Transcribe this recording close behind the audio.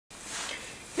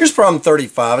Here's problem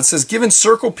 35. It says, given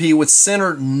circle P with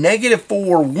center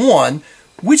 -4, 1,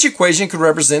 which equation could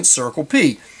represent circle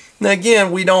P? Now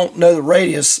again, we don't know the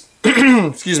radius,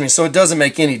 excuse me, so it doesn't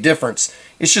make any difference.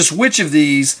 It's just which of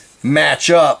these match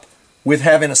up with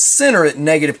having a center at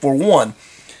 -4, 1.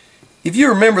 If you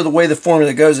remember the way the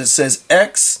formula goes, it says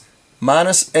x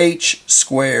minus h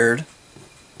squared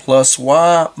plus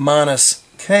y minus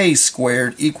k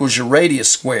squared equals your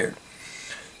radius squared.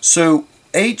 So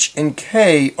h and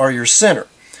k are your center.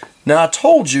 Now I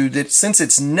told you that since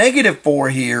it's -4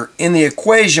 here, in the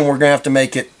equation we're going to have to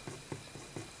make it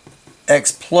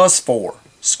x plus 4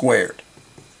 squared.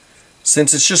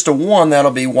 Since it's just a 1,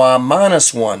 that'll be y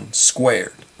minus 1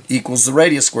 squared equals the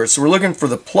radius squared. So we're looking for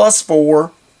the plus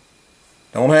 4.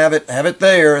 Don't have it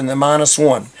there, and the minus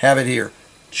 1. Have it here.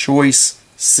 Choice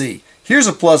C. Here's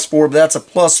a plus 4, but that's a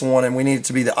plus 1, and we need it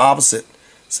to be the opposite.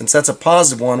 Since that's a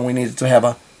positive 1, we need it to have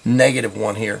a negative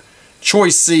 1 here.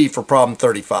 Choice C for problem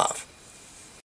 35.